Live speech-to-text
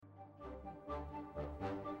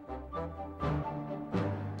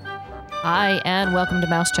Hi, and welcome to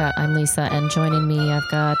Mouse Chat. I'm Lisa, and joining me, I've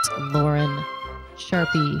got Lauren,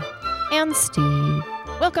 Sharpie, and Steve.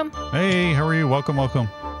 Welcome. Hey, how are you? Welcome.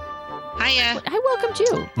 Hiya. I welcomed you.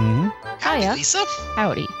 Mm-hmm. Howdy, Hiya. Lisa.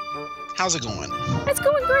 Howdy. How's it going? It's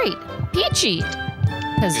going great. Peachy.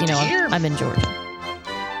 Because, Good to hear. I'm in Georgia.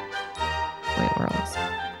 Wait, where else?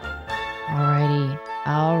 Alrighty.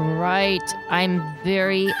 All right. I'm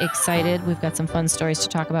very excited. We've got some fun stories to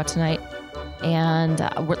talk about tonight. And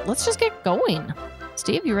let's just get going.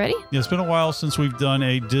 Steve, you ready? Yeah, it's been a while since we've done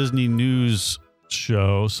a Disney news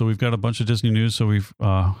show, so we've got a bunch of Disney news. So we've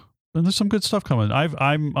and there's some good stuff coming.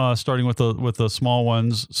 I'm starting with the small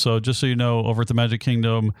ones. So just so you know, over at the Magic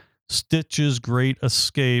Kingdom, Stitch's Great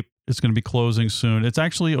Escape is going to be closing soon. It's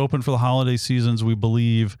actually open for the holiday seasons, we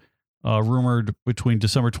believe, rumored between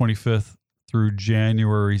December 25th through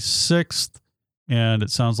January 6th, and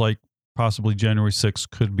it sounds like possibly January 6th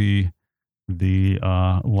could be the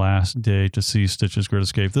last day to see Stitch's Great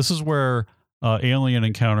Escape. This is where Alien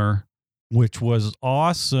Encounter, which was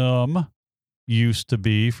awesome, used to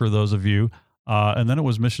be, for those of you. And then it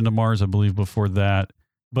was Mission to Mars, I believe, before that.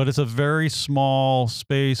 But it's a very small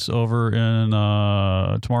space over in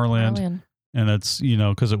Tomorrowland. And it's,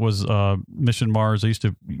 because it was Mission Mars, you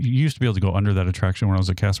used to be able to go under that attraction when I was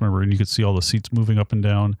a cast member, and you could see all the seats moving up and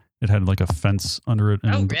down. It had like a fence under it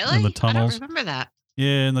Oh, really? in the tunnels. I don't remember that.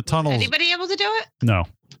 Yeah, in the tunnels. Was anybody able to do it? No.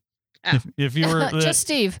 Oh. If you were Just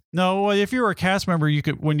Steve. no, if you were a cast member, you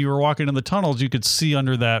could, when you were walking in the tunnels, you could see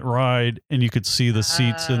under that ride, and you could see the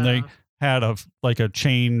seats, and they had a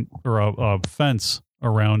chain or a fence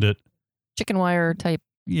around it. Chicken wire type.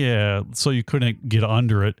 Yeah, so you couldn't get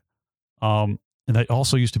under it. And that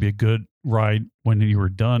also used to be a good ride. When you were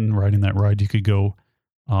done riding that ride, you could go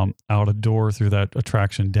out a door through that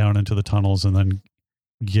attraction down into the tunnels, and then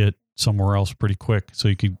get somewhere else pretty quick. So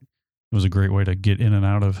it was a great way to get in and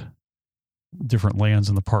out of different lands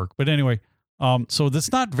in the park. But anyway, so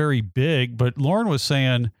that's not very big, but Lauren was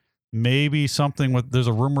saying maybe there's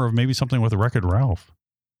a rumor of maybe something with Wreck-It Ralph.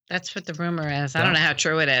 That's what the rumor is. I don't know how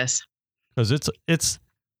true it is. Because it's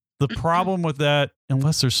the problem with that,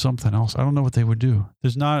 unless there's something else, I don't know what they would do.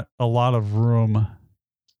 There's not a lot of room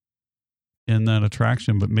in that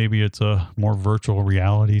attraction, but maybe it's a more virtual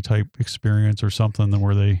reality type experience or something than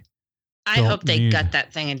where they I hope they gut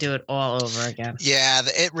that thing and do it all over again. Yeah,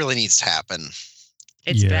 it really needs to happen.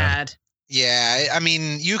 It's bad. Yeah, I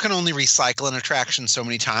mean, you can only recycle an attraction so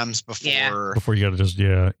many times before you got to just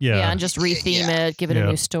and just retheme it, give it a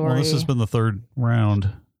new story. Well, this has been the third round.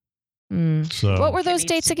 So what were those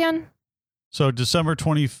dates again? So December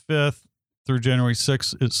 25th through January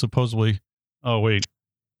 6th. It's supposedly. Oh wait,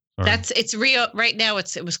 sorry. It's right now.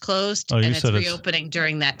 It was closed, and it's reopening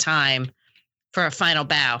during that time for a final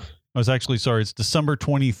bow. I was actually sorry. It's December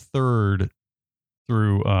 23rd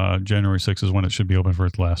through January 6th is when it should be open for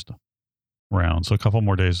its last round. So a couple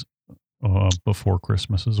more days before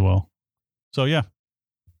Christmas as well. So yeah.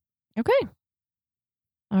 Okay.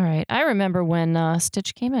 All right. I remember when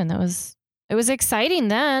Stitch came in. It was exciting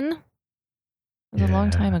then. It was a long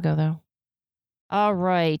time ago, though. All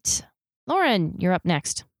right. Lauren, you're up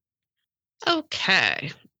next.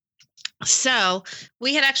 Okay. So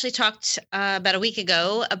we had actually talked about a week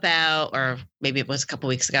ago or maybe it was a couple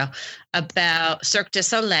weeks ago, about Cirque du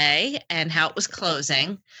Soleil and how it was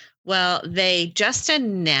closing. Well, they just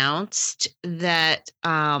announced that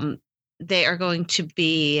they are going to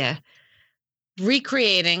be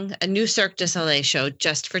recreating a new Cirque du Soleil show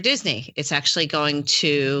just for Disney. It's actually going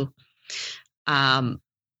to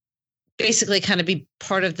basically kind of be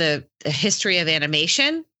part of the history of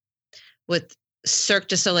animation with Cirque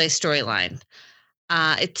du Soleil storyline.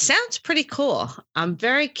 It sounds pretty cool. I'm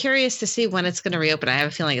very curious to see when it's going to reopen. I have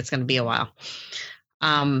a feeling it's going to be a while.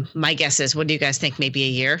 My guess is, what do you guys think? Maybe a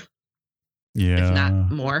year? Yeah. If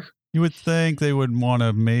not more. You would think they would want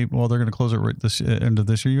to they're going to close it right this end of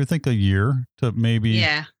this year. You would think a year to maybe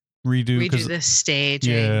redo the stage.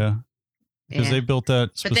 Yeah. Because they built that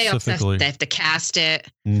specifically. But they have to cast it.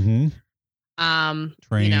 Mm-hmm.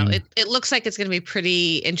 Training. It looks like it's going to be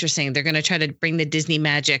pretty interesting. They're going to try to bring the Disney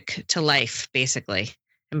magic to life, basically,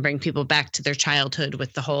 and bring people back to their childhood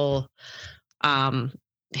with the whole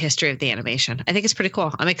history of the animation. I think it's pretty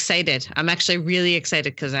cool. I'm excited. I'm actually really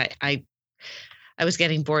excited because I was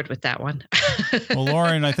getting bored with that one. Well,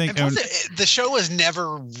 Lauren, I think the show was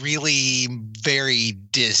never really very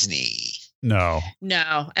Disney. No,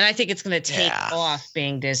 and I think it's going to take off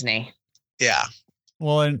being Disney. Yeah.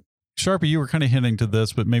 Well, and Sharpie, you were kind of hinting to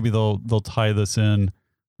this, but maybe they'll tie this in.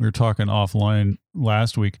 We were talking offline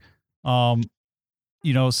last week.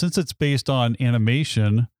 Since it's based on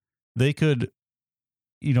animation, they could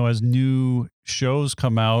as new shows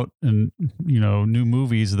come out and, new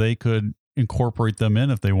movies, they could incorporate them in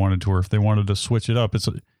if they wanted to, or if they wanted to switch it up.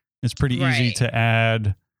 It's pretty easy to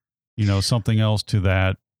add, something else to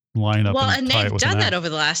that lineup. Well, and they've done that over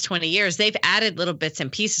the last 20 years. They've added little bits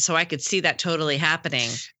and pieces, so I could see that totally happening.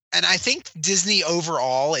 And I think Disney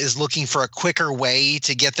overall is looking for a quicker way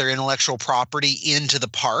to get their intellectual property into the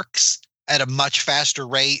parks at a much faster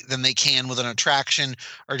rate than they can with an attraction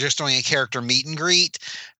or just doing a character meet and greet.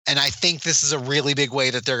 And I think this is a really big way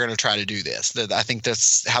that they're going to try to do this. I think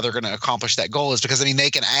that's how they're going to accomplish that goal, is because, they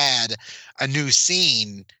can add a new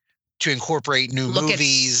scene to incorporate new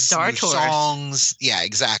movies, new songs. Yeah,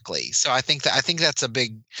 exactly. So I think that's a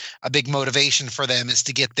big motivation for them, is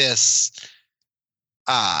to get this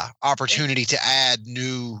opportunity to add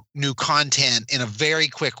new content in a very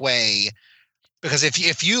quick way. Because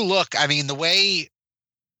if you look, the way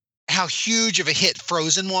how huge of a hit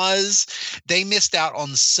Frozen was, they missed out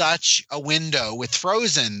on such a window with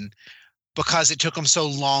Frozen because it took them so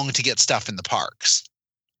long to get stuff in the parks.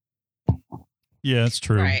 Yeah, it's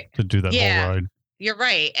true. Right. To do that whole ride. You're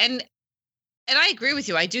right. And I agree with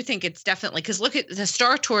you. I do think it's definitely, because look at the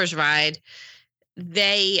Star Tours ride.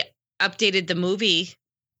 They updated the movie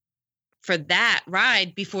for that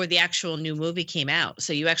ride before the actual new movie came out.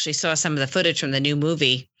 So you actually saw some of the footage from the new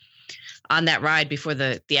movie on that ride before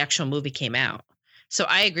the actual movie came out. So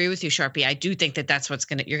I agree with you, Sharpie. I do think that's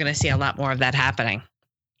you're going to see a lot more of that happening.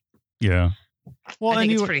 Yeah. Well, I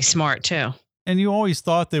think it's pretty smart too. And you always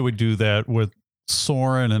thought they would do that with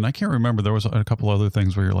Soarin', and I can't remember, there was a couple other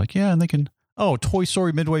things where you're like, yeah, and they can, Toy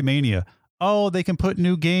Story Midway Mania. Oh, they can put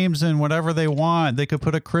new games in whatever they want. They could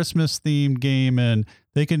put a Christmas themed game in.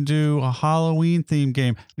 They can do a Halloween themed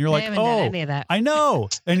game. And you're like, oh, any of that. I know.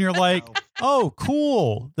 And you're like, oh,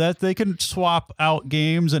 cool that they can swap out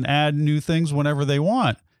games and add new things whenever they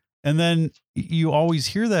want. And then you always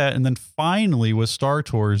hear that. And then finally with Star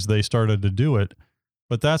Tours, they started to do it.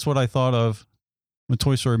 But that's what I thought of with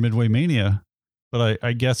Toy Story Midway Mania. But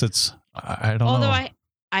I guess I don't know. Although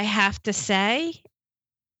I have to say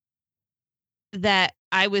that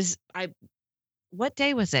what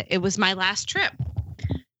day was it? It was my last trip.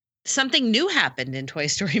 Something new happened in Toy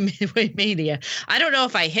Story Midway Mania. I don't know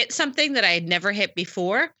if I hit something that I had never hit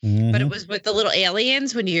before, but it was with the little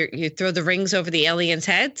aliens when you throw the rings over the aliens'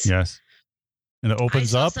 heads. Yes. And it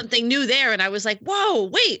opens up. Something new there, and I was like, whoa,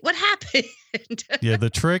 wait, what happened? Yeah, the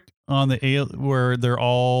trick on where they're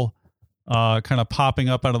all kind of popping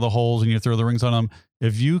up out of the holes and you throw the rings on them.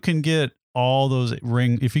 If you can get all those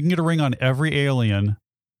if you can get a ring on every alien,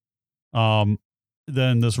 then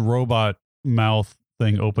this robot mouth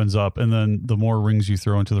thing opens up, and then the more rings you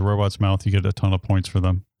throw into the robot's mouth, you get a ton of points for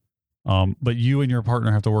them. But you and your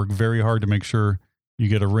partner have to work very hard to make sure you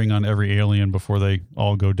get a ring on every alien before they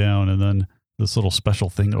all go down, and then this little special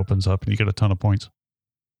thing opens up and you get a ton of points.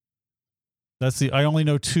 I only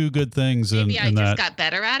know two good things. Maybe I just got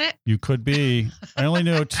better at it. You could be. I only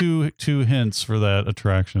know two hints for that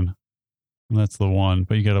attraction. And that's the one,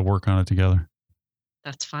 but you got to work on it together.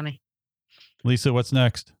 That's funny. Lisa, what's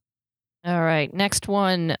next? All right. Next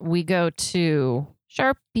one, we go to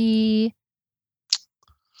Sharpie.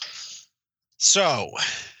 So,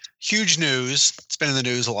 huge news. It's been in the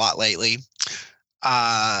news a lot lately.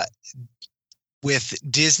 With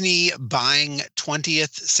Disney buying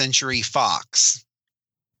 20th Century Fox.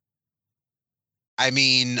 I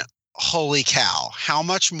mean, holy cow. How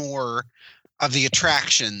much more of the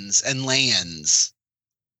attractions and lands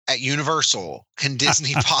at Universal can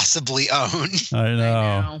Disney possibly own? I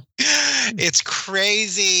know. It's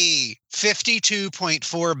crazy.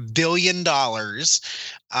 $52.4 billion.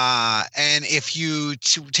 And if you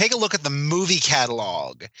take a look at the movie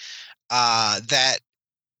catalog that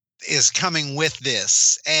is coming with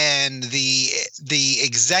this, and the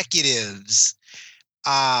executives,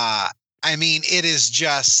 it is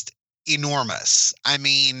just enormous.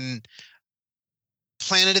 Planet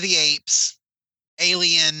of the Apes,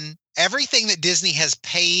 Alien, everything that Disney has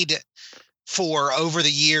paid for over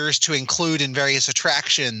the years to include in various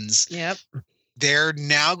attractions. Yep. They're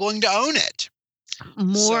now going to own it.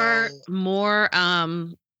 More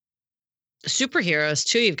superheroes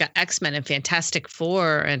too. You've got X-Men and Fantastic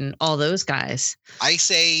Four and all those guys. Ice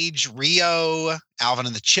Age, Rio, Alvin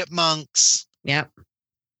and the Chipmunks. Yep.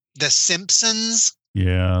 The Simpsons.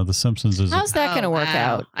 Yeah, The Simpsons is. How's that going to work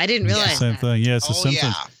out? I didn't realize same that. thing. Yeah, it's The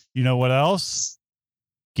Simpsons. Yeah. You know what else?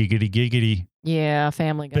 Giggity. Yeah,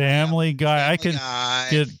 Family Guy. Family Guy. I can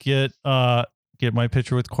get my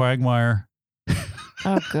picture with Quagmire.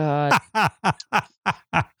 Oh God.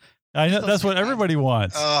 I know that's what everybody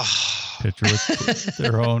wants. Picture with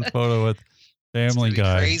their own photo with Family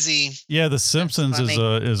Guy. Crazy. Yeah, The Simpsons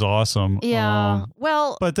is awesome. Yeah.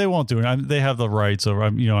 Well, but they won't do it. They have the rights, so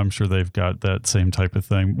I'm sure they've got that same type of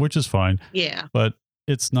thing, which is fine. Yeah. But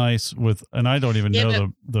it's nice and I don't even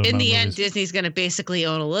know the. In the end, Disney's going to basically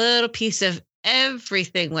own a little piece of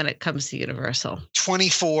everything when it comes to Universal.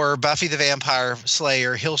 24, Buffy the Vampire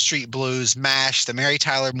Slayer, Hill Street Blues, MASH, The Mary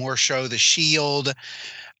Tyler Moore Show, The Shield.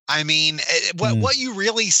 I mean, what you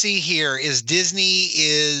really see here is Disney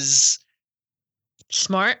is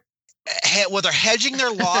smart. Well, they're hedging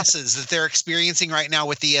their losses that they're experiencing right now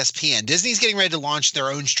with ESPN. Disney's getting ready to launch their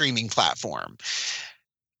own streaming platform.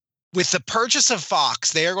 With the purchase of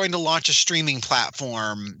Fox, they are going to launch a streaming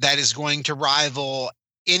platform that is going to rival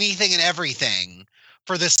anything and everything,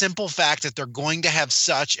 for the simple fact that they're going to have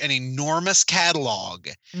such an enormous catalog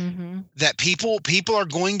that people are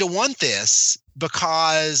going to want this,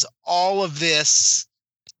 because all of this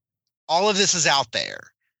is out there.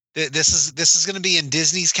 This is going to be in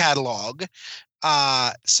Disney's catalog.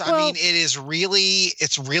 I mean, it's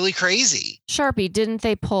really crazy. Sharpie, didn't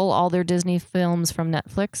they pull all their Disney films from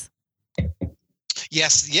Netflix?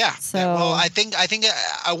 Yes. Yeah. So, well, I think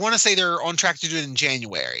I want to say they're on track to do it in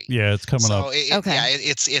January. Yeah, it's coming up. Okay. Yeah,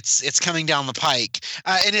 it's coming down the pike,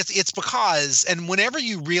 and it's because, and whenever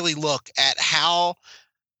you really look at how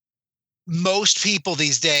most people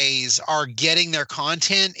these days are getting their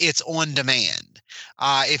content, it's on demand.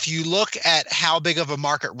 If you look at how big of a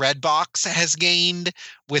market Redbox has gained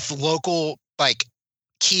with local, like,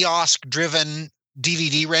 kiosk-driven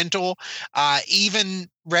DVD rental, even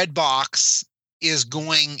Redbox is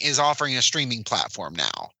offering a streaming platform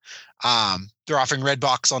now. They're offering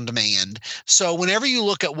Redbox on demand. So whenever you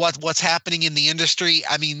look at what's happening in the industry,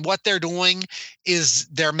 I mean, what they're doing is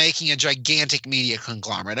they're making a gigantic media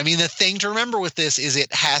conglomerate. I mean, the thing to remember with this is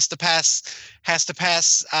it has to pass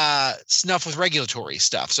snuff with regulatory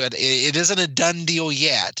stuff. So it isn't a done deal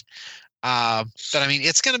yet. But I mean,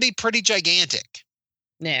 it's going to be pretty gigantic.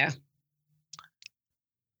 Yeah.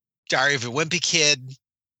 Diary of a Wimpy Kid,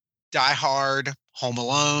 Die Hard, Home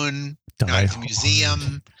Alone, Night at the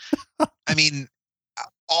Museum. I mean,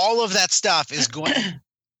 all of that stuff is going.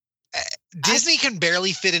 Disney can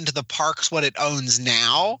barely fit into the parks what it owns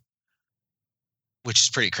now, which is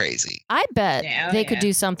pretty crazy. I bet they could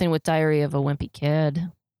do something with Diary of a Wimpy Kid.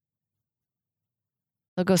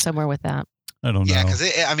 They'll go somewhere with that. I don't know. Yeah,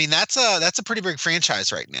 because I mean that's a pretty big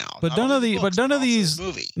franchise right now. But none of these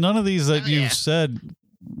that you've said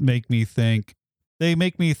make me think. They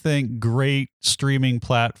make me think great streaming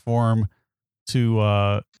platform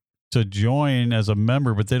to join as a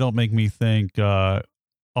member, but they don't make me think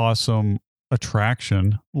awesome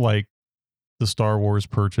attraction like the Star Wars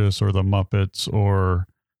purchase or the Muppets or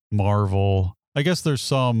Marvel. I guess there's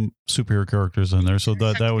some superhero characters in there, so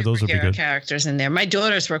those would be good. Characters in there. My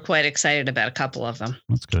daughters were quite excited about a couple of them.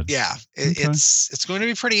 That's good. Yeah, it's going to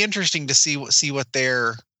be pretty interesting to see what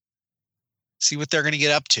they're going to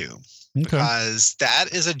get up to. Okay. Because that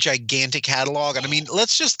is a gigantic catalog. And I mean,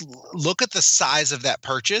 let's just look at the size of that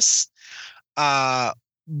purchase.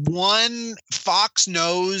 One, Fox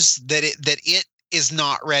knows that it is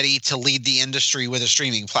not ready to lead the industry with a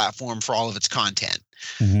streaming platform for all of its content.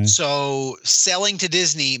 Mm-hmm. So selling to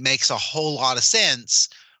Disney makes a whole lot of sense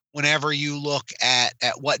whenever you look at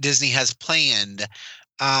what Disney has planned.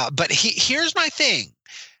 But here's my thing.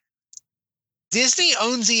 Disney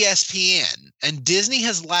owns ESPN, and Disney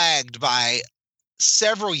has lagged by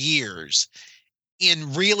several years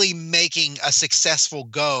in really making a successful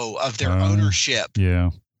go of their ownership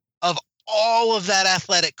of all of that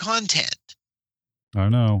athletic content. I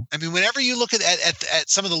know. I mean, whenever you look at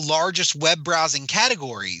some of the largest web browsing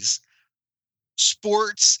categories,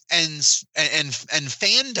 sports and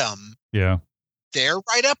fandom, they're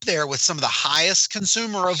right up there with some of the highest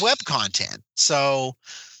consumer of web content. So.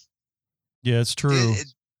 Yeah, it's true.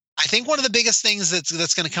 I think one of the biggest things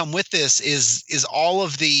that's going to come with this is all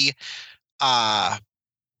of the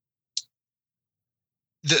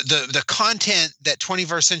content that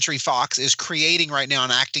 21st Century Fox is creating right now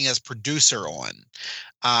and acting as producer on.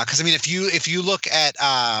 Because I mean, if you look at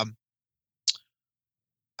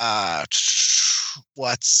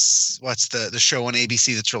what's the show on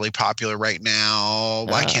ABC that's really popular right now?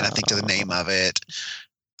 Why can't I think of the name of it?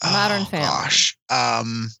 Modern Family. Gosh.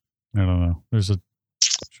 I don't know. There's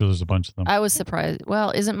a bunch of them. I was surprised.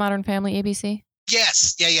 Well, isn't Modern Family ABC?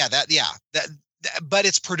 Yes. Yeah. But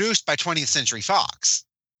it's produced by 20th Century Fox.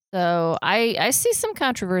 So I see some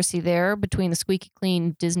controversy there between the squeaky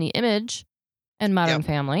clean Disney Image and Modern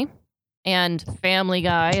Family and Family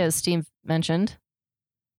Guy, as Steve mentioned.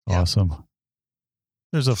 Awesome.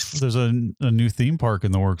 There's a new theme park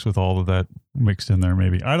in the works with all of that mixed in there.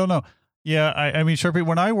 Maybe, I don't know. Yeah, I mean, Sharpie,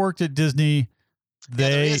 when I worked at Disney,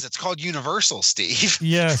 it's called Universal, Steve.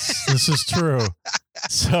 Yes, this is true.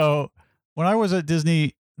 So when I was at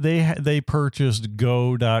Disney, they purchased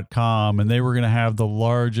go.com, and they were going to have the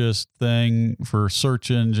largest thing for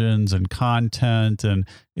search engines and content, and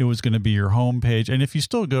it was going to be your homepage. And if you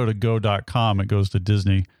still go to go.com, it goes to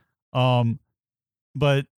Disney.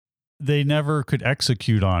 But they never could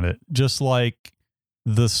execute on it, just like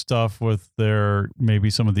the stuff with maybe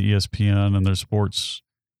some of the ESPN and their sports.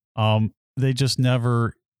 They just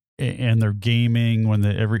never, and their gaming, when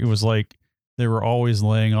it was like they were always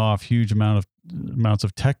laying off huge amounts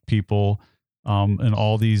of tech people, and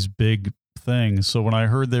all these big things. So when I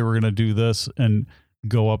heard they were going to do this and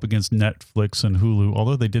go up against Netflix and Hulu,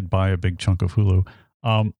 although they did buy a big chunk of Hulu,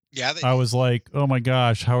 I was like, oh my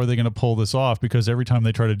gosh, how are they going to pull this off? Because every time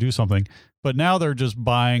they try to do something, but now they're just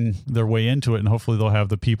buying their way into it, and hopefully they'll have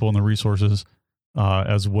the people and the resources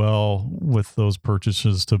as well with those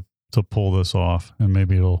purchases to pull this off, and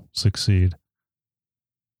maybe it'll succeed.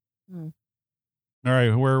 All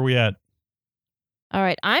right, where are we at? All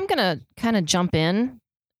right, I'm going to kind of jump in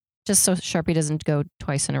just so Sharpie doesn't go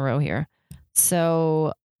twice in a row here.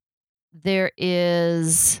 So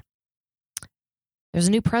there's a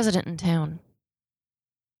new president in town.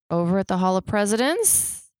 Over at the Hall of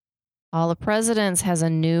Presidents, Hall of Presidents has a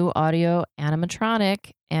new audio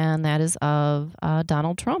animatronic, and that is of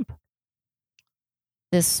Donald Trump.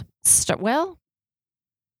 Let's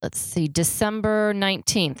see, December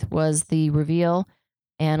 19th was the reveal,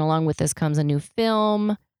 and along with this comes a new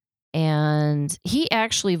film, and he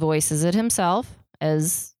actually voices it himself,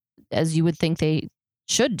 as you would think they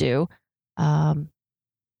should do.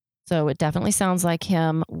 So it definitely sounds like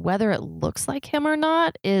him. Whether it looks like him or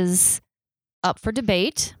not is up for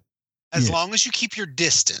debate. As long as you keep your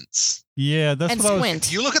distance. Yeah, that's and what squint. I was.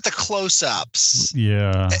 If you look at the close-ups.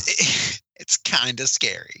 Yeah. It's kind of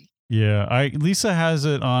scary. Yeah, Lisa has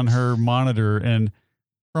it on her monitor, and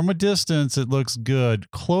from a distance it looks good.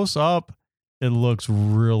 Close up, it looks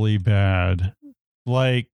really bad.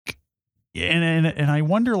 Like, and I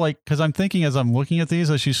wonder, like, because I'm thinking as I'm looking at these,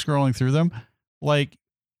 as she's scrolling through them, like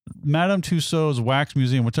Madame Tussauds Wax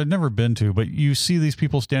Museum, which I've never been to, but you see these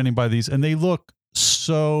people standing by these, and they look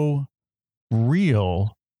so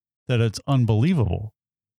real that it's unbelievable.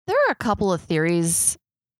 There are a couple of theories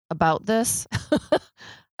about this.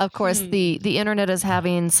 Of course, the internet is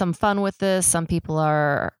having some fun with this. Some people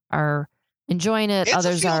are enjoying it. It's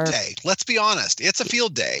Others a field are. Day. Let's be honest. It's a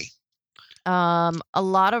field day. A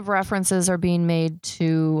lot of references are being made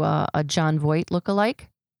to a Jon Voight lookalike.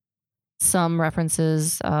 Some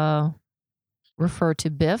references refer to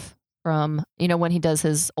Biff from, when he does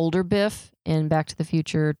his older Biff in Back to the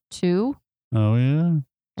Future 2. Oh, yeah.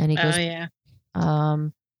 And he goes,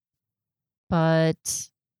 but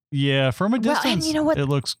yeah, from a distance, and you know what? It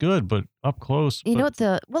looks good, but up close. Look,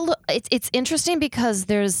 it's interesting because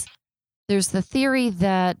there's the theory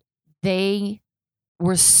that they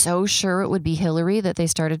were so sure it would be Hillary that they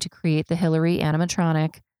started to create the Hillary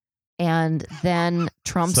animatronic, and then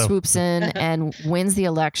Trump swoops in and wins the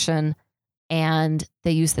election, and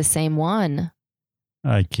they use the same one.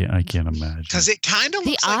 I can't imagine, because it kind of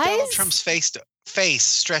looks like Donald Trump's face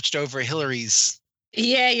stretched over Hillary's.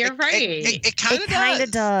 Yeah, you're right. It kind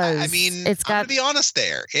of does. I mean, I'm gonna be honest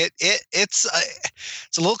there. It's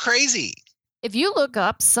a little crazy. If you look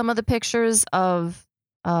up some of the pictures of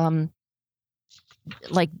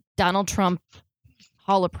like Donald Trump,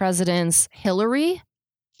 Hall of Presidents, Hillary,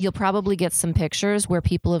 you'll probably get some pictures where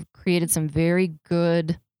people have created some very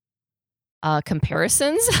good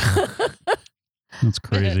comparisons. That's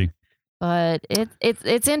crazy. But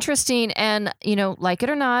it's interesting, and like it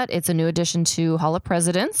or not, it's a new addition to Hall of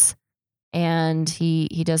Presidents, and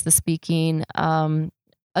he does the speaking.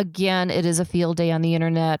 Again, it is a field day on the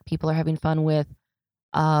internet. People are having fun with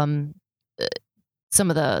some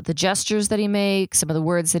of the gestures that he makes, some of the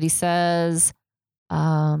words that he says.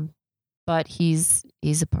 But he's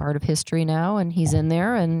a part of history now, and he's in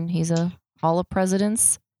there, and he's a Hall of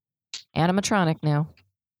Presidents animatronic now.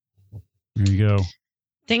 There you go.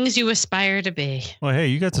 Things you aspire to be. Well, hey,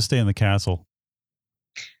 you got to stay in the castle.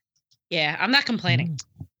 Yeah, I'm not complaining.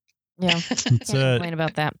 Yeah, can't complain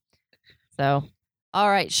about that. So, all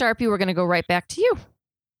right, Sharpie, we're going to go right back to you.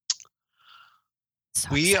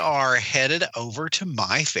 We are headed over to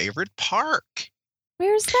my favorite park.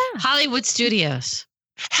 Where's that? Hollywood Studios.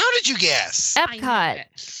 How did you guess? Epcot.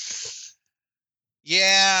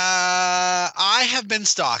 Yeah, I have been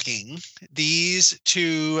stalking these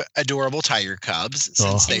two adorable tiger cubs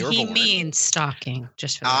since they were born. He means stalking,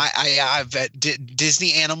 just for I've at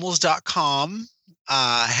DisneyAnimals.com.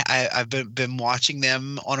 I've been watching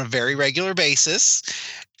them on a very regular basis,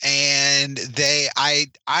 and I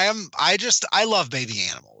love baby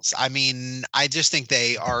animals. I mean, I just think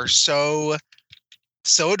they are so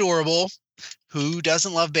adorable. Who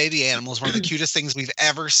doesn't love baby animals? One of the cutest things we've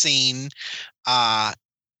ever seen at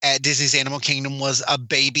Disney's Animal Kingdom was a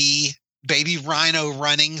baby rhino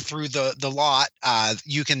running through the lot.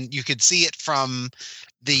 You could see it from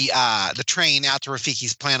the train out to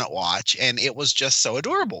Rafiki's Planet Watch, and it was just so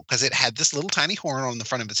adorable because it had this little tiny horn on the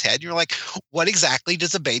front of its head. You're like, what exactly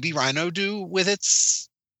does a baby rhino do with its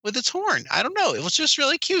horn? I don't know. It was just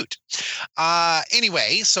really cute.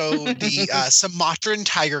 Anyway, so the Sumatran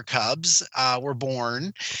tiger cubs were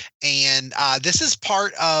born, and this is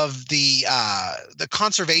part of the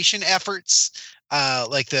conservation efforts,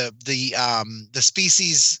 like the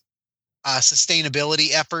species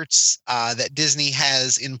sustainability efforts that Disney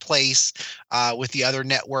has in place with the other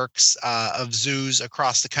networks of zoos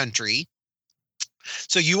across the country.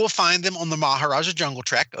 So you will find them on the Maharaja Jungle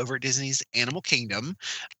Trek over at Disney's Animal Kingdom.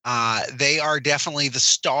 They are definitely the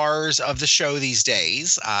stars of the show these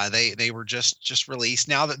days. They were just released.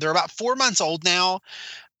 Now that they're about 4 months old now,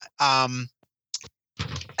 Anala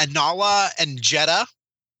and Jada,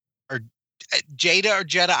 or Jada or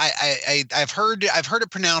Jetta. I've heard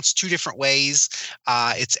it pronounced two different ways.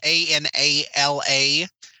 It's Anala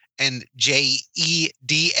and Jeda.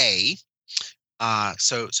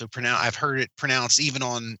 So I've heard it pronounced even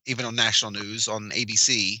on national news on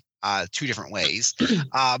ABC, two different ways.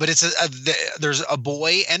 But there's a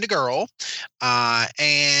boy and a girl,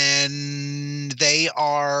 and they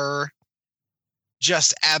are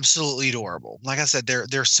just absolutely adorable. Like I said,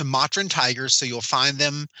 they're Sumatran tigers, so you'll find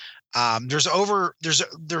them.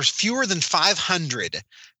 There's fewer than 500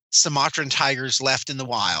 Sumatran tigers left in the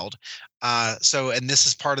wild. And this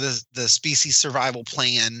is part of the species survival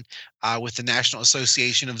plan with the National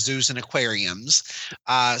Association of Zoos and Aquariums.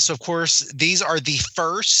 So of course, these are the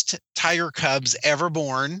first tiger cubs ever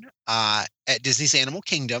born at Disney's Animal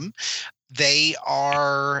Kingdom. They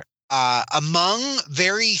are among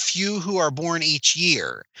very few who are born each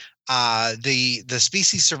year. The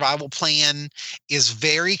species survival plan is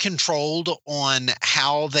very controlled on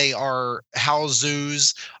how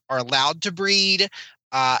zoos are allowed to breed,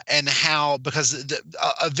 and because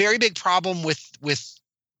a very big problem with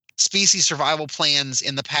species survival plans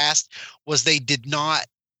in the past was they did not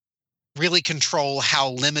really control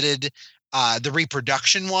how limited the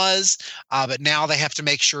reproduction was, but now they have to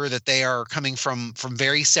make sure that they are coming from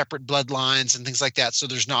very separate bloodlines and things like that, so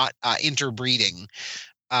there's not interbreeding.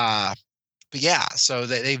 But yeah, so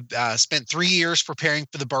they've spent 3 years preparing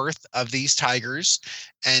for the birth of these tigers,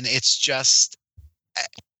 and it's just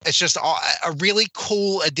a really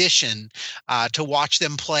cool addition to watch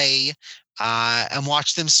them play and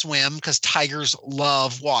watch them swim, because tigers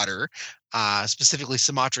love water. Specifically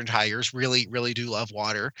Sumatran tigers really, really do love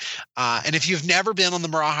water. And if you've never been on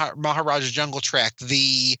the Maharaja Jungle Trek,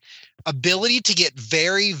 the ability to get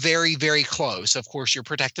very, very, very close, of course you're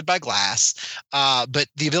protected by glass, but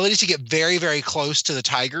the ability to get very, very close to the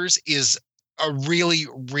tigers is a really,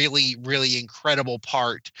 really, really incredible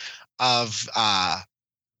part of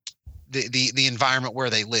the environment where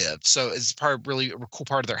they live. So it's really a cool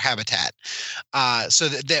part of their habitat. So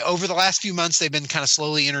over the last few months, they've been kind of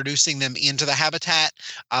slowly introducing them into the habitat,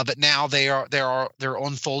 but now they're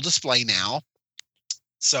on full display now.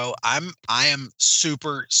 So I am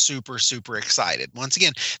super, super, super excited. Once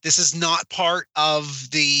again, this is not part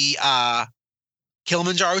of the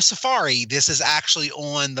Kilimanjaro Safari. This is actually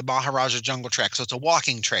on the Maharaja Jungle Trek, so it's a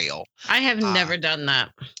walking trail. I have never done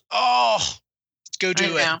that. Oh, go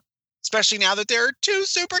do it. Especially now that there are two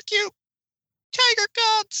super cute tiger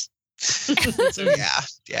cubs. So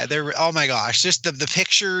yeah, they're, oh my gosh, just the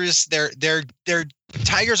pictures. They're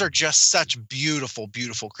tigers are just such beautiful,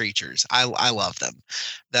 beautiful creatures. I love them.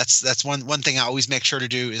 That's one thing I always make sure to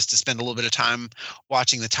do, is to spend a little bit of time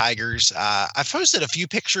watching the tigers. I've posted a few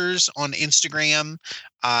pictures on Instagram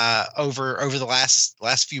over the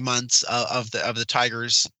last few months of the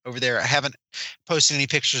tigers over there. I haven't posted any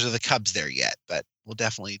pictures of the cubs there yet, but we'll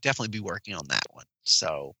definitely be working on that one.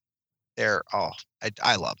 So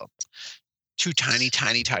I love them. Two tiny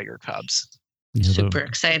tiger cubs. Yeah, super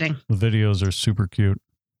exciting. The videos are super cute.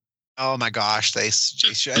 Oh my gosh, they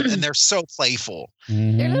should, and they're so playful.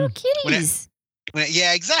 Mm-hmm. They're little kitties.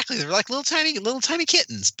 Yeah, exactly. They're like little tiny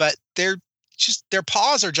kittens, but their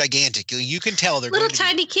paws are gigantic. You can tell they're little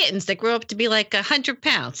tiny kittens that grow up to be like 100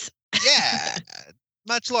 pounds. Yeah,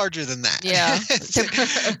 much larger than that. Yeah,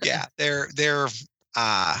 yeah. They're.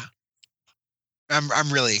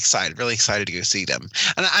 I'm really excited to go see them,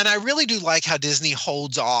 and I really do like how Disney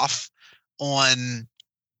holds off on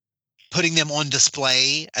putting them on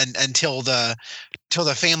display until the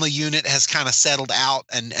family unit has kind of settled out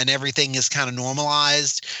and everything is kind of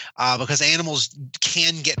normalized, because animals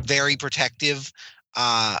can get very protective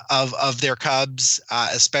of their cubs,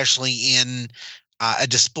 especially in a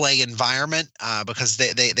display environment, because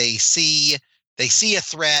they see a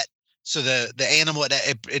threat. So the animal,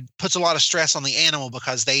 it puts a lot of stress on the animal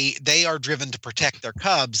because they are driven to protect their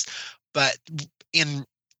cubs, but in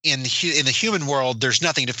the human world, there's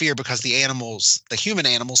nothing to fear because the human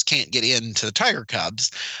animals can't get into the tiger cubs.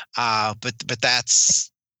 But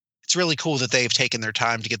it's really cool that they've taken their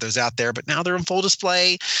time to get those out there, but now they're in full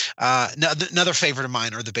display. Another favorite of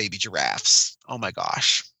mine are the baby giraffes. Oh my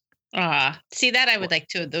gosh. See, that I would like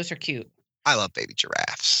too. Those are cute. I love baby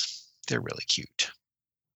giraffes. They're really cute.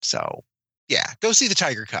 So yeah, go see the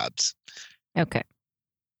tiger cubs. Okay.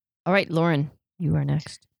 All right, Lauren, you are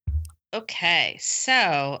next. Okay,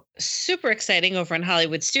 so super exciting over in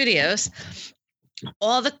Hollywood Studios.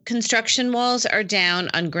 All the construction walls are down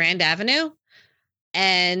on Grand Avenue,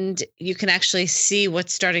 and you can actually see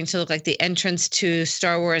what's starting to look like the entrance to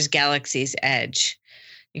Star Wars Galaxy's Edge.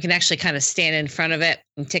 You can actually kind of stand in front of it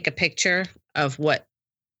and take a picture of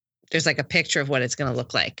there's like a picture of what it's going to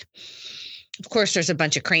look like. Of course, there's a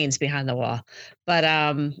bunch of cranes behind the wall, but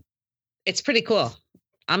it's pretty cool.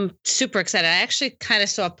 I'm super excited. I actually kind of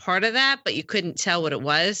saw part of that, but you couldn't tell what it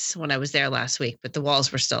was when I was there last week, but the walls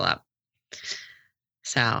were still up.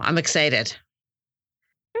 So I'm excited.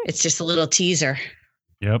 It's just a little teaser.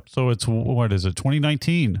 Yep. So it's, what is it?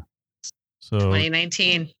 2019. So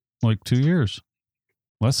 2019. Like 2 years.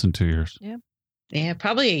 Less than 2 years. Yeah. Yeah.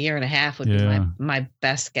 Probably a year and a half would be my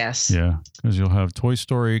best guess. Yeah. Because you'll have Toy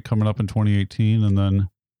Story coming up in 2018, and then,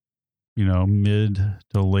 mid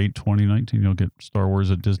to late 2019, you'll get Star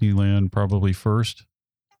Wars at Disneyland probably first,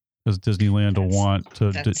 because Disneyland will want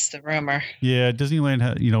to. That's the rumor. Yeah,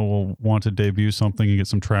 Disneyland, will want to debut something and get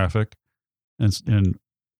some traffic, and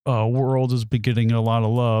World is getting a lot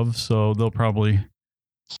of love, so they'll probably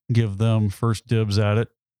give them first dibs at it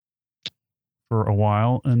for a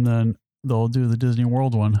while, and then they'll do the Disney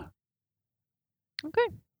World one. Okay.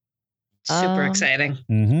 Super exciting.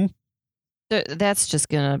 Mm-hmm. That's just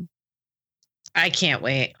gonna. I can't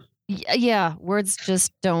wait. Yeah, words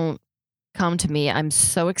just don't come to me. I'm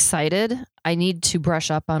so excited. I need to brush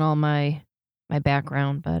up on all my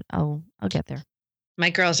background, but I'll get there. My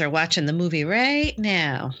girls are watching the movie right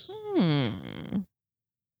now. On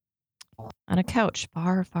a couch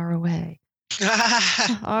far, far away.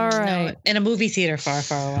 All right. No, in a movie theater far,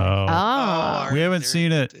 far away. Oh. We haven't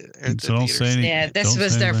seen it. So don't say anything. Yeah, this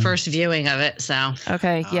was their first viewing of it. So.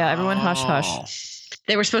 Okay. Yeah. Everyone hush, hush.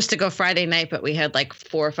 They were supposed to go Friday night, but we had like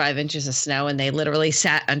 4 or 5 inches of snow, and they literally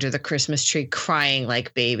sat under the Christmas tree crying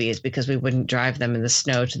like babies because we wouldn't drive them in the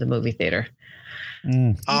snow to the movie theater.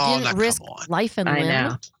 You didn't risk life and limb? I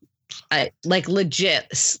know. I like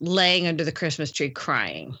legit laying under the Christmas tree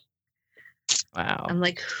crying. Wow. I'm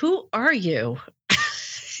like, who are you?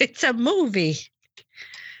 It's a movie.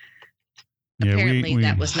 Yeah, apparently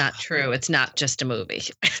that was not true. It's not just a movie.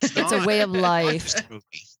 It's a way of life.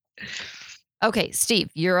 Okay,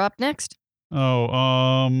 Steve, you're up next.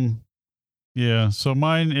 Oh, yeah. So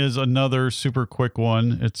mine is another super quick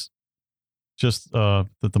one. It's just that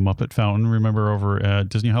the Muppet Fountain, remember, over at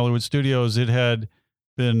Disney Hollywood Studios, it had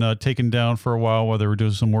been taken down for a while they were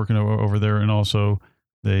doing some work over there, and also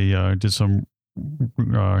they did some,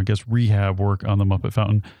 I guess, rehab work on the Muppet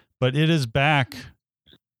Fountain. But it is back.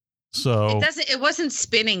 So it wasn't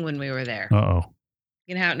spinning when we were there. Uh-oh.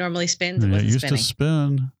 You know how it normally spins? It used to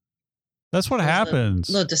spin. That's what happens.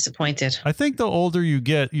 A little disappointed. I think the older you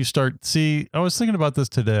get, you start I was thinking about this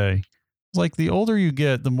today. It's like the older you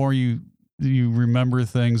get, the more you remember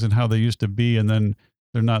things and how they used to be, and then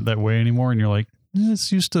they're not that way anymore, and you're like,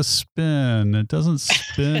 this used to spin. It doesn't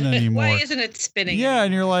spin anymore. Why isn't it spinning Yeah, anymore?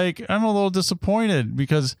 And you're like, I'm a little disappointed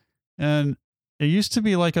because it used to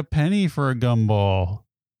be like a penny for a gumball.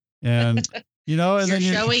 And and you're then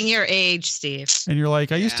showing your age, Steve. And you're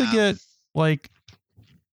like, I used to get like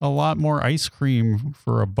a lot more ice cream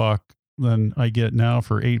for $1 than I get now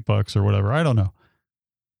for $8 or whatever. I don't know.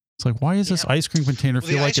 It's like, why does this ice cream container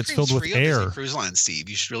feel like it's filled with air? Cruise line, Steve.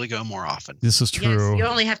 You should really go more often. This is true. Yes, you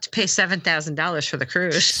only have to pay $7,000 for the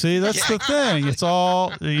cruise. See, that's the thing. It's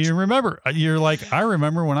all you remember. You're like, I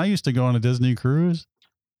remember when I used to go on a Disney cruise,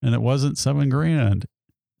 and it wasn't $7,000.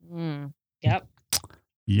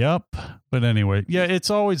 Yep. But anyway, yeah,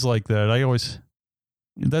 it's always like that.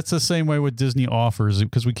 That's the same way with Disney offers,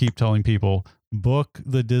 because we keep telling people, book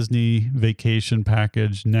the Disney vacation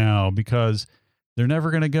package now, because they're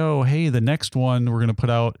never going to go, hey, the next one we're going to put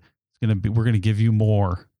out, we're going to give you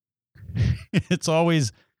more. it's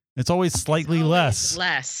always slightly less.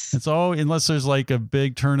 It's all, unless there's like a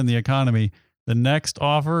big turn in the economy, the next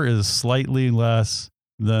offer is slightly less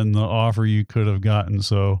than the offer you could have gotten.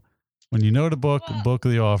 So when you know to book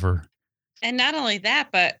the offer. And not only that,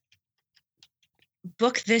 but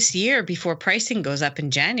book this year before pricing goes up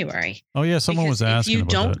in January. Oh yeah, someone was asking. If you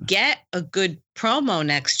about don't that. get a good promo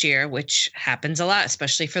next year, which happens a lot,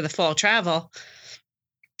 especially for the fall travel,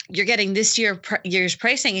 you're getting this year's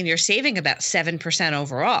pricing and you're saving about 7%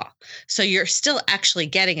 overall. So you're still actually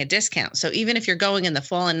getting a discount. So even if you're going in the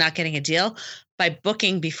fall and not getting a deal, by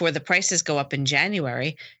booking before the prices go up in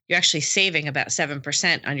January, you're actually saving about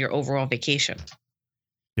 7% on your overall vacation.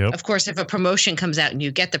 Yep. Of course, if a promotion comes out and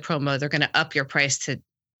you get the promo, they're going to up your price to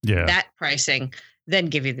that pricing, then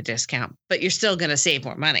give you the discount. But you're still going to save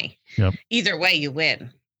more money. Yep. Either way, you win.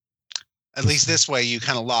 At least this way, you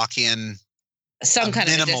kind of lock in some kind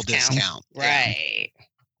of minimal discount. Right.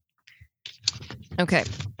 Yeah. Okay.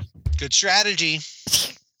 Good strategy.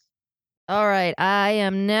 All right. I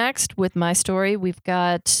am next with my story. We've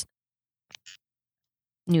got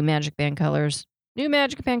new Magic Band colors.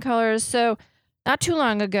 So not too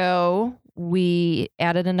long ago, we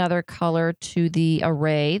added another color to the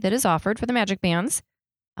array that is offered for the Magic Bands.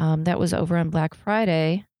 That was over on Black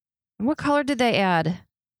Friday. And what color did they add?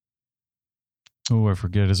 Oh, I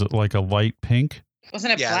forget. Is it like a light pink?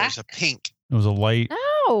 Wasn't it black? Yeah, there's a pink. It was a light.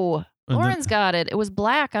 No. Lauren's got it. It was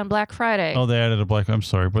black on Black Friday. Oh, they added a black. I'm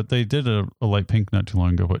sorry, but they did a light pink not too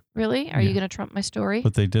long ago. But really? Are you going to trump my story?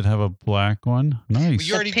 But they did have a black one. Nice. Well,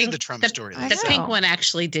 you already did the Trump story. The pink one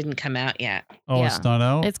actually didn't come out yet. Oh, yeah. It's not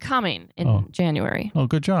out? It's coming in January. Oh,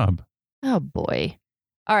 good job. Oh, boy.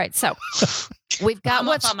 All right. So we've got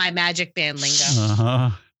what's on my Magic Band lingo.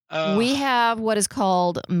 Uh-huh. We have what is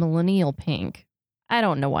called millennial pink. I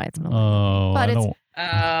don't know why it's millennial. Oh, but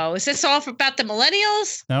is this all about the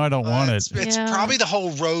millennials? Now I don't want it. It's probably the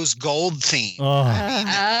whole rose gold theme. Oh.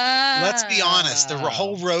 Let's be honest. The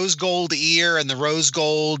whole rose gold ear and the rose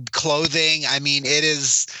gold clothing. I mean, it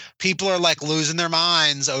is. People are like losing their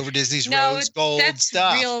minds over Disney's rose gold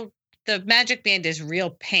stuff. Real. The Magic Band is real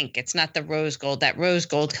pink. It's not the rose gold. That rose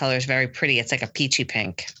gold color is very pretty. It's like a peachy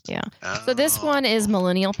pink. Yeah. So this one is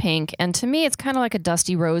millennial pink. And to me, it's kind of like a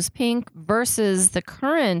dusty rose pink versus the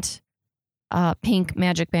current pink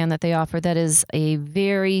Magic Band that they offer. That is a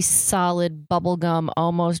very solid bubblegum,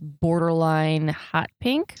 almost borderline hot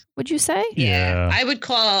pink. Would you say? Yeah. I would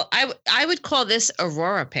call this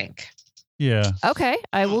Aurora pink. Yeah. Okay.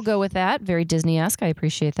 I will go with that. Very Disney-esque. I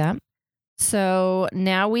appreciate that. So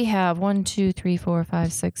now we have 1, 2, 3, 4,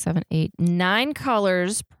 5, 6, 7, 8, 9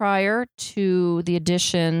 colors prior to the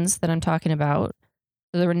additions that I'm talking about.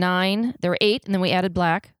 So there were 8, and then we added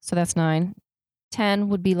black. So that's 9. 10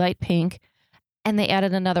 would be light pink. And they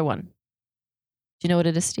added another one. Do you know what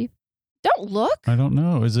it is, Steve? Don't look. I don't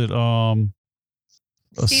know. Is it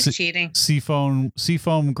Steve's cheating.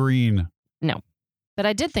 Seafoam green? No. But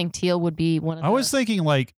I did think teal would be one of I was thinking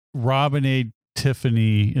like Robinade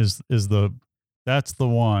Tiffany that's the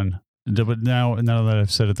one. But now that I've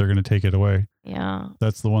said it, they're going to take it away. Yeah.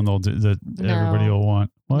 That's the one they'll do that everybody will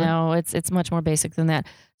want. What? No, it's much more basic than that.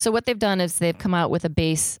 So what they've done is they've come out with a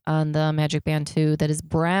base on the Magic Band 2 that is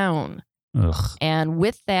brown. Ugh. And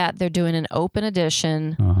with that, they're doing an open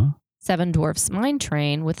edition 7 Dwarfs Mine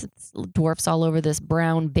Train with dwarfs all over this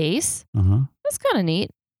brown base. That's kind of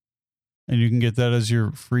neat. And you can get that as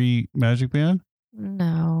your free Magic Band?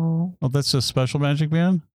 No. Oh, that's a special Magic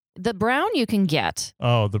Band? The brown you can get.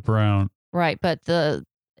 Oh, the brown. Right, but the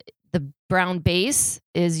brown base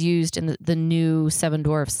is used in the new 7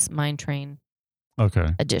 Dwarfs Mine Train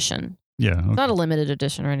edition. Yeah. Okay. It's not a limited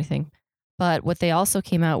edition or anything. But what they also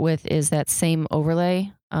came out with is that same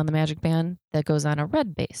overlay on the Magic Band that goes on a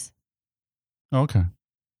red base. Okay.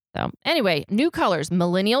 So anyway, new colors,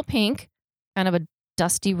 millennial pink, kind of a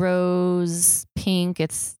dusty rose pink.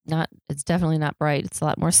 It's definitely not bright. It's a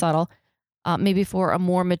lot more subtle. Maybe for a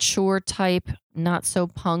more mature type, not so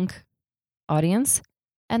punk audience.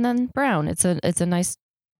 And then brown. It's a nice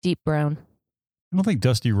deep brown. I don't think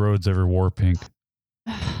Dusty Rhodes ever wore pink.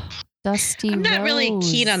 I'm not really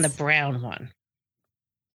keen on the brown one.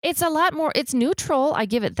 It's a lot more. It's neutral. I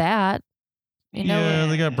give it that. Yeah,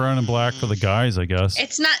 they got brown and black for the guys, I guess.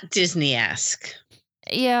 It's not Disney-esque.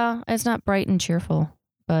 Yeah, it's not bright and cheerful,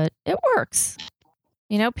 but it works.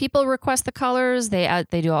 People request the colors. They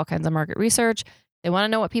do all kinds of market research. They want to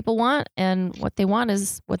know what people want, and what they want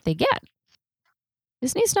is what they get.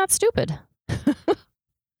 Disney's not stupid.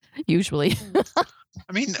 Usually.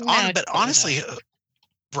 I mean, but honestly,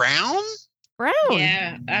 brown? Brown.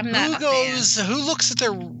 Yeah, I'm not. Who looks at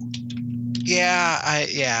their?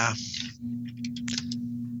 Yeah.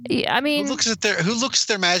 Yeah, I mean, who looks at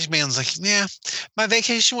their Magic Band's like, yeah, my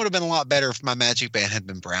vacation would have been a lot better if my Magic Band had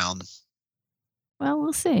been brown. Well,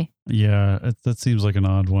 we'll see. Yeah, that seems like an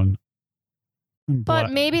odd one.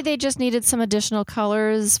 But maybe they just needed some additional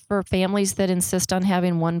colors for families that insist on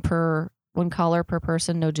having one color per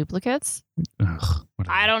person, no duplicates. Ugh,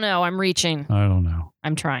 I don't know. I'm reaching. I don't know.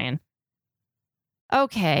 I'm trying.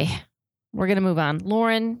 Okay. We're going to move on.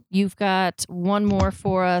 Lauren, you've got one more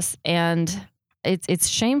for us, and it's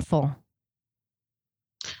shameful.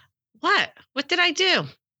 What? What did I do?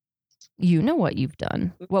 You know what you've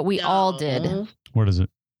done. What we all did. What is it?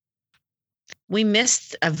 We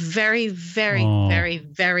missed a very, very, very,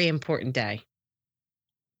 very important day.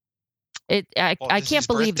 I can't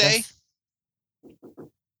believe this.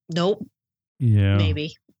 Nope. Yeah.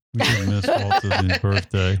 Maybe. We did miss Walt Disney's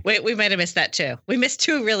birthday. Wait, we might have missed that too. We missed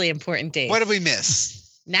two really important days. What did we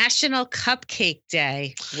miss? National Cupcake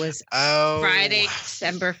Day was Friday,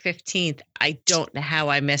 December 15th. I don't know how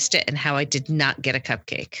I missed it and how I did not get a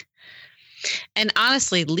cupcake. And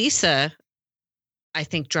honestly, Lisa, I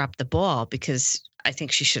think, dropped the ball because I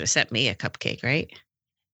think she should have sent me a cupcake, right?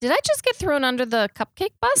 Did I just get thrown under the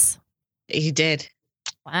cupcake bus? You did.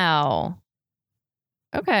 Wow.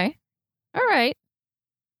 Okay. All right.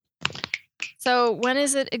 So when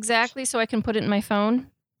is it exactly so I can put it in my phone?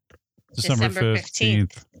 December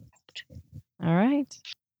 15th. All right.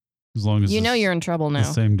 As long as you're in trouble now.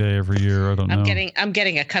 The same day every year. I don't know. I'm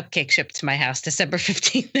getting a cupcake shipped to my house December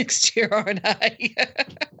 15th next year, aren't I?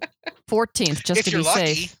 14th, just to be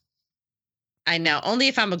safe. I know. Only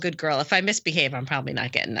if I'm a good girl. If I misbehave, I'm probably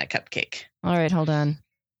not getting that cupcake. All right, hold on.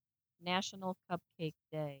 National Cupcake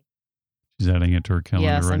Day. She's adding it to her calendar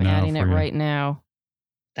right now. Yes, I'm adding it right now.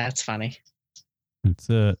 That's funny. That's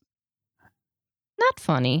it. Not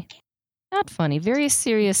funny. Not funny. Very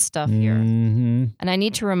serious stuff here. Mm-hmm. And I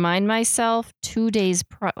need to remind myself 2 days,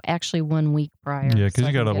 actually 1 week prior. Yeah, because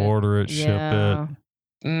you got to order it, ship it.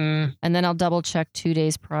 And then I'll double check 2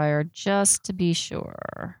 days prior just to be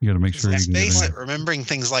sure. You got to make sure you can face it. Remembering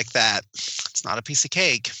things like that, it's not a piece of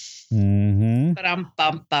cake. Mm-hmm. But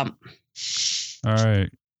bump. All right.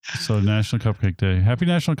 So National Cupcake Day. Happy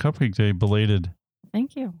National Cupcake Day, belated.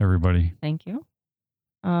 Thank you, everybody. Thank you.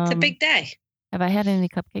 It's a big day. Have I had any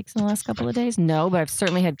cupcakes in the last couple of days? No, but I've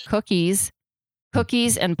certainly had cookies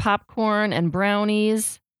and popcorn and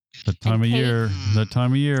brownies. That time of year.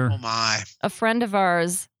 Oh my. A friend of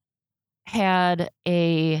ours had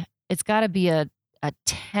it's got to be a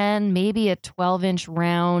 10, maybe a 12-inch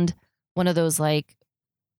round, one of those like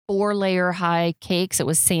 4-layer high cakes. It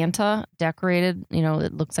was Santa decorated.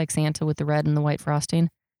 It looks like Santa with the red and the white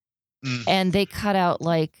frosting. And they cut out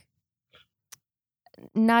like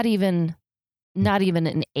not even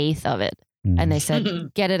an eighth of it. And they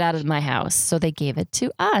said, get it out of my house. So they gave it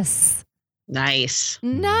to us. Nice.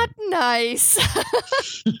 Not nice.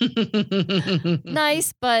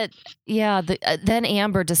 Nice, but yeah. Then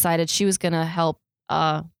Amber decided she was going to help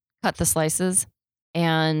cut the slices.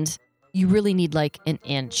 And you really need like an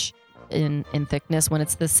inch in thickness when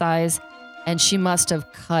it's this size. And she must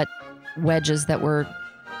have cut wedges that were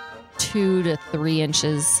 2 to 3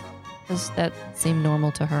 inches because that seemed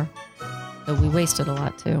normal to her. So we wasted a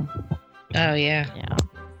lot too. Oh, yeah. Yeah.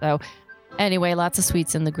 So anyway, lots of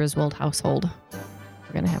sweets in the Griswold household.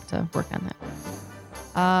 We're going to have to work on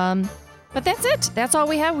that. But that's it. That's all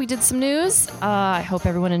we have. We did some news. I hope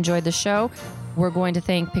everyone enjoyed the show. We're going to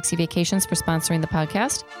thank Pixie Vacations for sponsoring the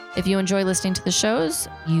podcast. If you enjoy listening to the shows,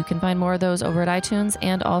 you can find more of those over at iTunes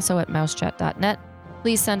and also at mousechat.net.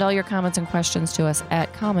 Please send all your comments and questions to us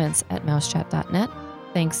at comments@mousechat.net.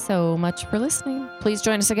 Thanks so much for listening. Please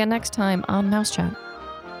join us again next time on Mouse Chat.